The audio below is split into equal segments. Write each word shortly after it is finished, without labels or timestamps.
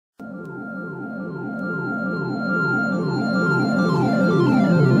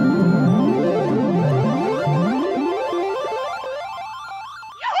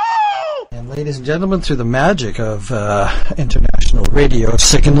and gentlemen, through the magic of international radio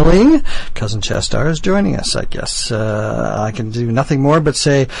signaling, Cousin Chestar is joining us, I guess. I can do nothing more but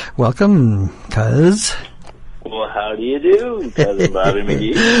say, welcome, Cuz. Well, how do you do, Cousin Bobby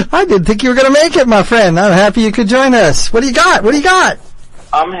McGee? I didn't think you were going to make it, my friend. I'm happy you could join us. What do you got? What do you got?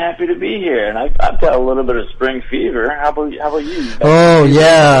 I'm happy to be here, and I've got a little bit of spring fever. How about you? Oh,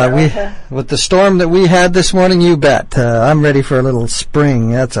 yeah. With the storm that we had this morning, you bet. I'm ready for a little spring.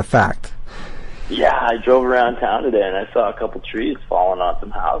 That's a fact. Yeah, I drove around town today, and I saw a couple trees falling on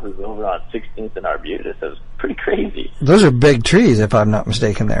some houses over on 16th and Arbutus. It was pretty crazy. Those are big trees, if I'm not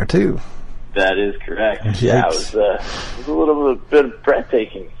mistaken, there, too. That is correct. Yikes. Yeah, it was a little bit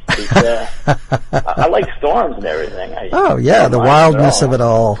breathtaking. I like storms and everything. The wildness of it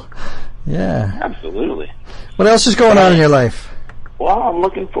all. Yeah. Absolutely. What else is going on in your life? Well, I'm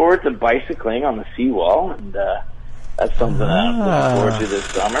looking forward to bicycling on the seawall, and that's something that I'm looking forward to this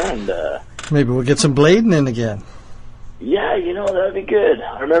summer. And maybe we'll get some blading in again. Yeah, that'd be good.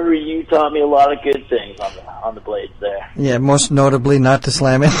 I remember you taught me a lot of good things on the blades there. Yeah, most notably not to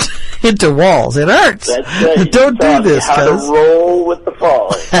slam it into walls. It hurts. That's right. Don't do this, how to roll with the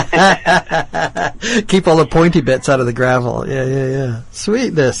falling. Keep all the pointy bits out of the gravel. Yeah.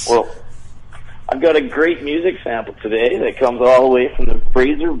 Sweetness. Well, I've got a great music sample today that comes all the way from the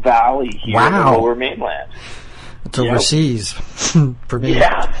Fraser Valley here in the Lower Mainland. It's overseas for me.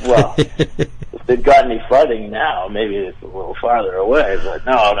 Yeah, well, if they've got any flooding now, maybe it's a little farther away, but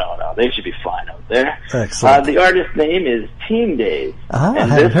no, they should be fine out there. Excellent. The artist's name is Teen Daze. I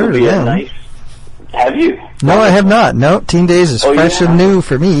haven't heard of them. Have you? No, I have not. No, Teen Daze is fresh and new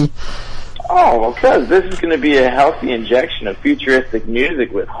for me. Oh, well, because this is going to be a healthy injection of futuristic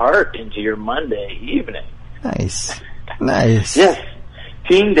music with heart into your Monday evening. Nice. Yes.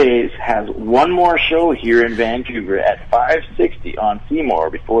 Teen Daze has one more show here in Vancouver at 5:60 on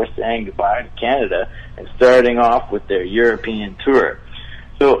Seymour before saying goodbye to Canada and starting off with their European tour.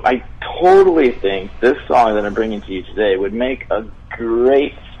 So I totally think this song that I'm bringing to you today would make a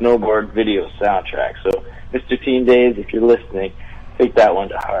great snowboard video soundtrack. So, Mr. Teen Daze, if you're listening, take that one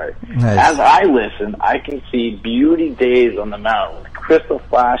to heart. Nice. As I listen, I can see beauty days on the mountain with crystal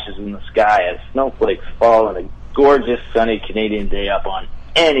flashes in the sky as snowflakes fall on a gorgeous sunny Canadian day up on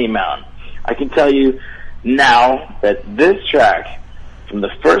any mountain. I can tell you now that this track from the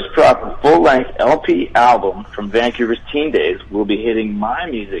first proper full-length LP album from Vancouver's Teen Daze will be hitting my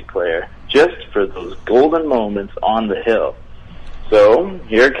music player just for those golden moments on the hill. So,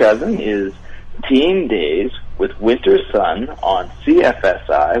 here, cousin, is Teen Daze with Winter Sun on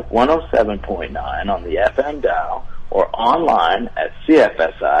CFSI 107.9 on the FM dial or online at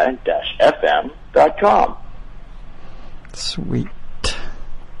cfsi-fm.com. Sweet.